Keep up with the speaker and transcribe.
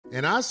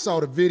And I saw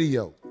the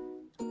video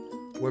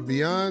where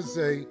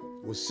Beyonce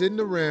was sitting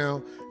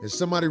around and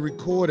somebody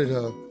recorded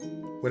her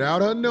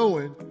without her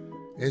knowing,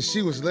 and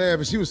she was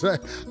laughing. She was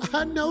like,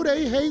 I know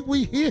they hate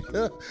we here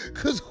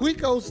because we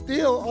gonna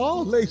steal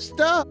all they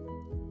stuff.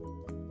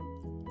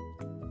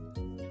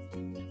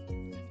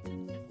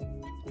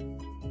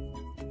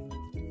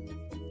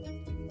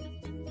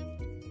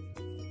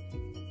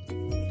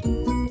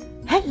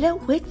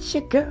 Hello, it's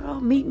your girl.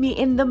 Meet me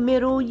in the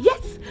middle.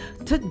 Yes,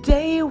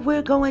 today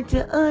we're going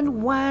to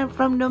unwind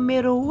from the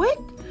middle with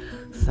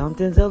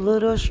something's a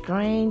little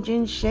strange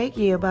and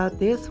shaky about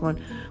this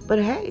one. But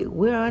hey,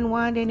 we're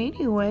unwinding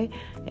anyway.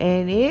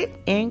 And it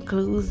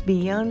includes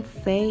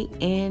Beyoncé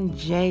and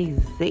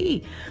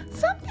Jay-Z.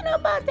 Something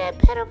about that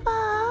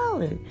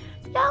pedophile.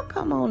 Y'all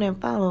come on and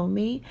follow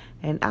me,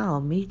 and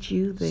I'll meet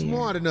you there.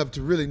 Smart enough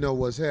to really know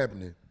what's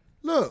happening.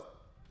 Look,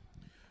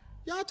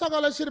 y'all talk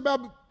all that shit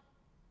about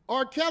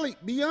R. Kelly.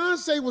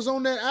 Beyonce was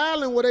on that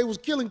island where they was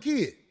killing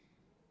kids.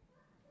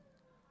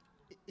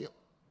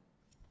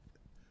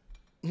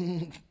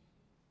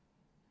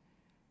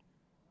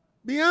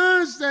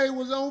 Beyonce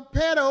was on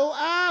Pedo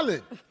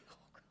Island.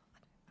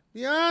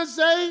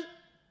 Beyonce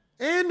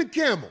and the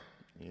camel.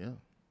 Yeah.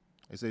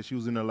 They say she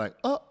was in there like,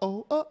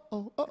 uh-oh,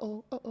 uh-oh,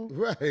 uh-oh, uh-oh.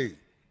 Right.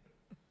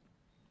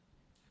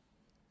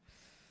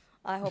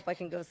 I hope I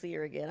can go see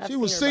her again. She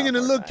was singing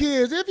to little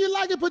kids. If you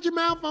like it, put your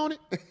mouth on it.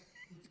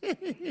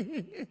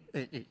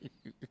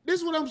 This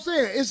is what I'm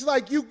saying. It's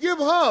like you give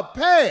her a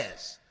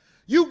pass.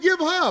 You give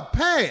her a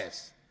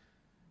pass.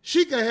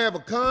 She can have a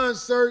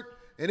concert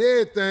and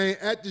everything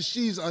after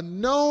she's a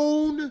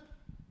known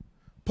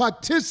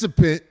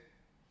participant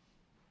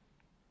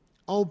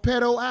on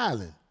Pedo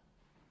Island.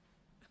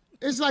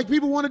 It's like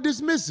people want to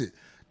dismiss it.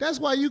 That's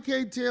why you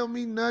can't tell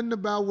me nothing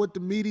about what the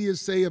media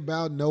say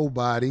about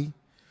nobody.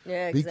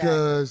 Yeah, exactly.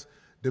 Because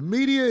the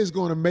media is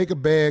going to make a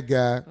bad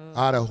guy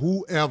out of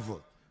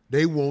whoever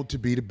they want to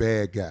be the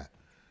bad guy.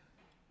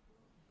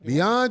 Yeah.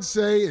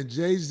 Beyonce and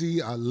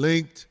Jay-Z are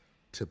linked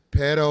to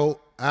Pedo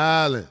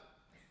Island.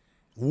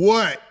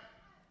 What?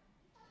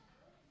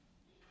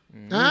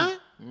 Mm-hmm. Huh?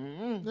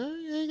 Mm-hmm.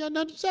 You ain't got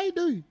nothing to say,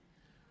 do you?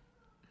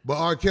 But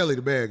R. Kelly,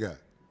 the bad guy.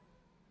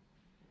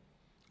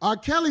 R.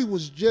 Kelly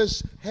was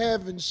just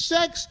having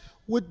sex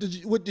with the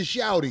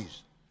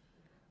shouties.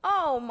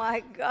 Oh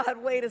my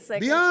God! Wait a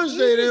second.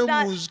 Beyonce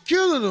them was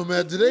killing them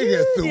after they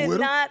got through with him. You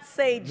did not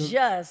say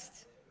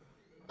just.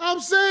 I'm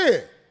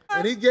saying.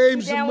 And he gave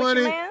him some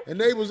money, and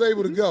they was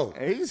able to go.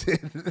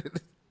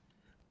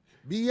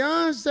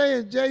 Beyonce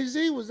and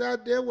Jay-Z was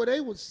out there where they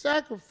was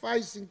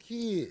sacrificing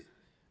kids.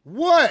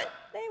 What?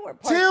 They were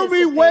Tell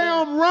me where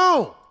I'm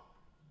wrong.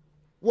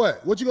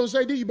 What? What you gonna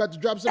say, D? You about to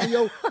drop some of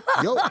your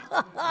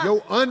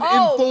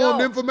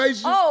uninformed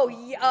information? Oh,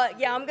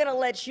 yeah, I'm gonna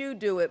let you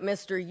do it,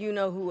 Mr. You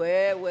know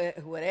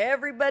what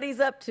everybody's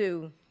up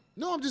to.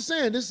 No, I'm just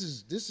saying this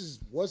is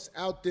what's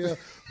out there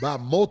by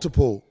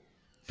multiple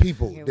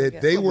people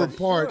that they were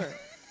part.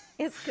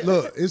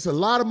 Look, it's a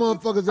lot of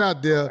motherfuckers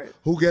out there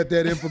who got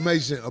that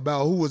information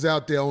about who was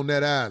out there on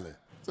that island.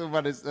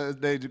 Somebody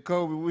said,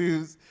 Jacoby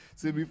Williams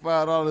sent me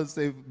 $5 and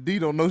say, D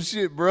don't know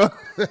shit, bro.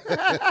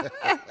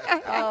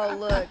 Oh,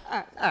 look.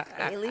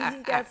 At least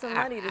he got some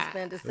money to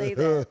spend to say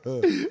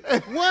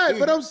that. What?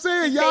 But I'm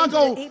saying, y'all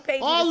go,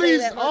 all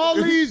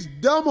these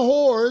dumb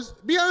whores.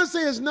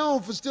 Beyonce is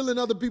known for stealing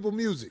other people's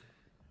music.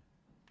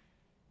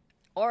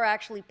 Or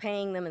actually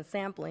paying them and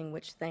sampling,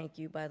 which thank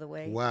you, by the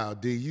way. Wow,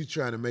 D, you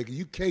trying to make it.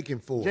 You caking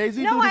for it.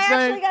 Jay-Z no, do the I same.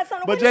 Actually got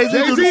something. But Jay-Z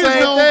do the is same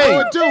known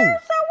thing. for it too.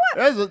 So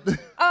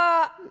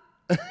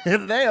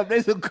what? Damn,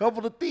 there's a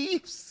couple of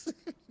thieves.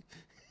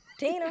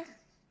 Tina.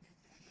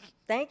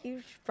 Thank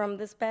you from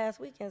this past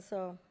weekend.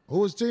 So.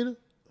 Who is Tina?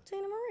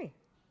 Tina Marie.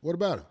 What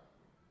about her?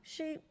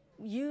 She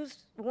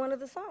used one of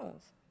the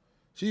songs.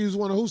 She used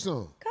one of whose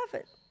songs? Cuff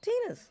It.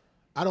 Tina's.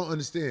 I don't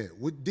understand.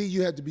 With D,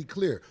 you have to be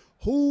clear.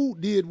 Who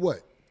did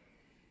what?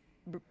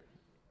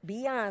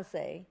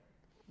 Beyonce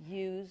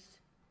used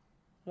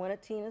one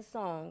of Tina's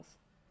songs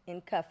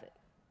in Cuff It.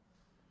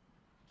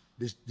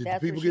 Did the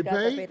people get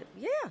paid?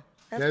 Yeah,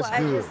 that's what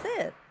good. I just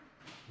said.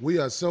 We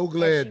are so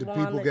glad the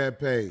people got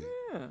paid.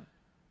 Yeah.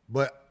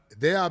 But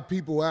there are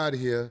people out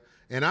here,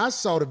 and I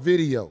saw the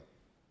video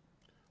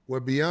where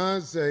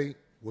Beyonce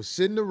was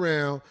sitting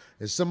around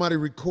and somebody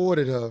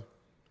recorded her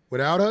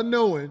without her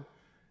knowing,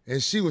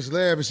 and she was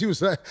laughing. She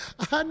was like,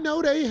 I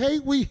know they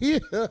hate we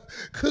here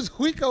because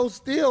we gonna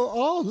steal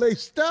all they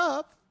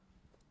stuff.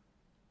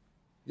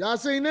 Y'all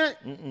seen that?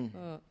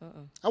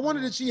 I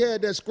wondered if she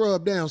had that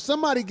scrubbed down.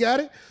 Somebody got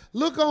it.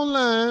 Look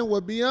online where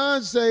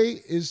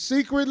Beyonce is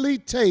secretly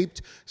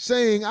taped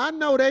saying, I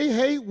know they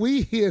hate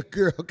we here,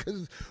 girl,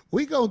 because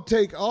we gonna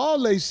take all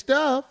they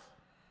stuff.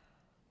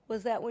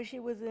 Was that when she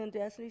was in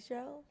Destiny's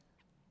Child?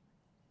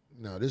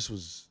 No, this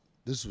was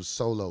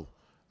solo,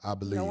 I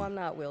believe. No, I'm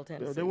not, Will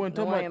Tennessee. They weren't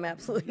talking I about, am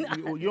absolutely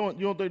not. You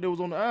don't think they was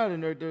on the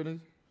island right there?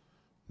 Then?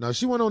 No,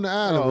 she went on the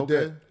island with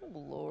that. Oh,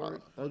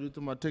 Lord. I was just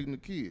talking about taking the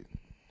kid.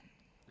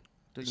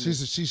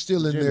 She's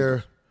still in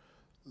their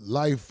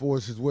life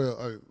force as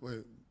well.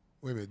 Wait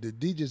a minute. Did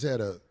D just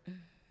had a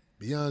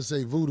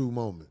Beyonce voodoo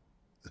moment.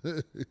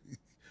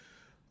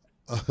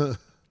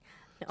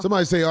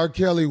 Somebody say R.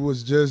 Kelly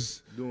was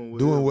just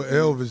doing what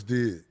Elvis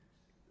did.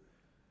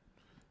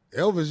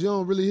 Elvis, you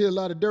don't really hear a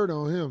lot of dirt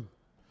on him.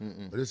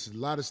 But there's a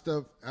lot of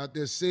stuff out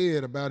there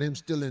said about him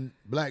stealing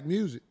black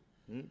music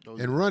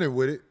and running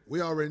with it. We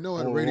already know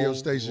how the radio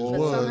stations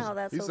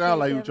was. He sounded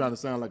like he was trying to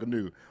sound like a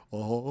nigga.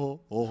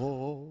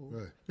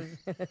 Right.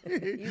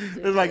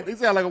 It's like he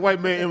sounded like a white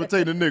man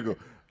imitating a nigga.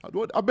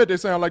 I bet they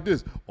sound like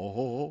this.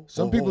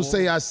 Some people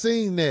say I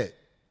seen that.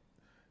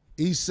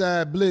 East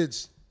Side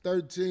Blitz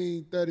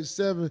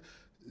 1337.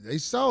 They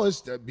saw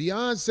us.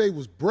 Beyonce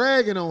was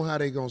bragging on how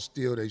they gonna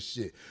steal their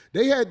shit.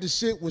 They had the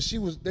shit when she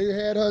was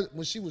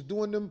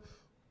doing them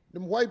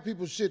white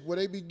people shit where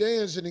they be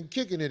dancing and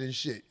kicking it and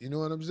shit. You know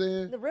what I'm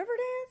saying? The river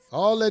dance?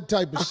 All that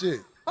type of shit.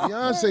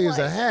 Beyonce is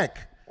a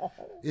hack.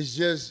 It's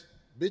just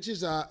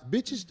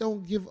bitches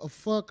don't give a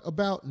fuck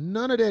about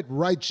none of that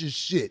righteous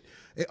shit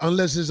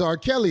unless it's R.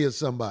 Kelly or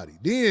somebody.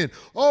 Then,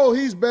 oh,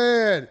 he's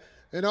bad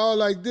and all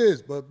like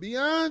this. But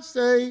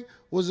Beyonce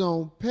was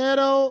on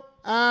Pedo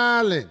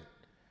Island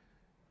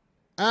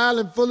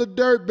full of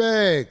dirt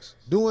bags,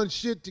 doing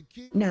shit to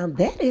keep. Now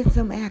that is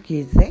some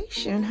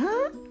accusation,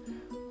 huh?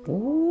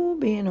 Ooh,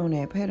 being on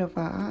that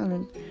pedophile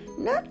island,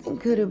 nothing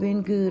could have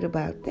been good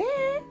about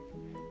that.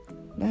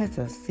 That's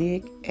a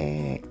sick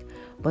act.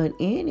 But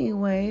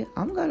anyway,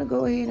 I'm gonna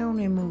go ahead on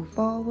and move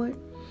forward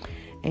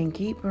and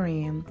keep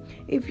praying.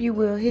 If you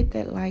will, hit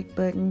that like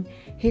button,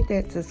 hit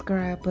that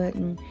subscribe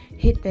button,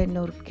 hit that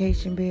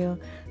notification bell.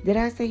 Did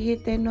I say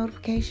hit that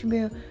notification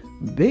bell?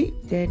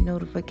 Beat that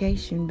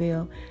notification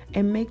bell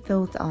and make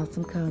those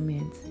awesome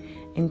comments.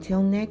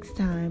 Until next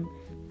time,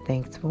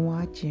 thanks for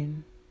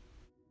watching.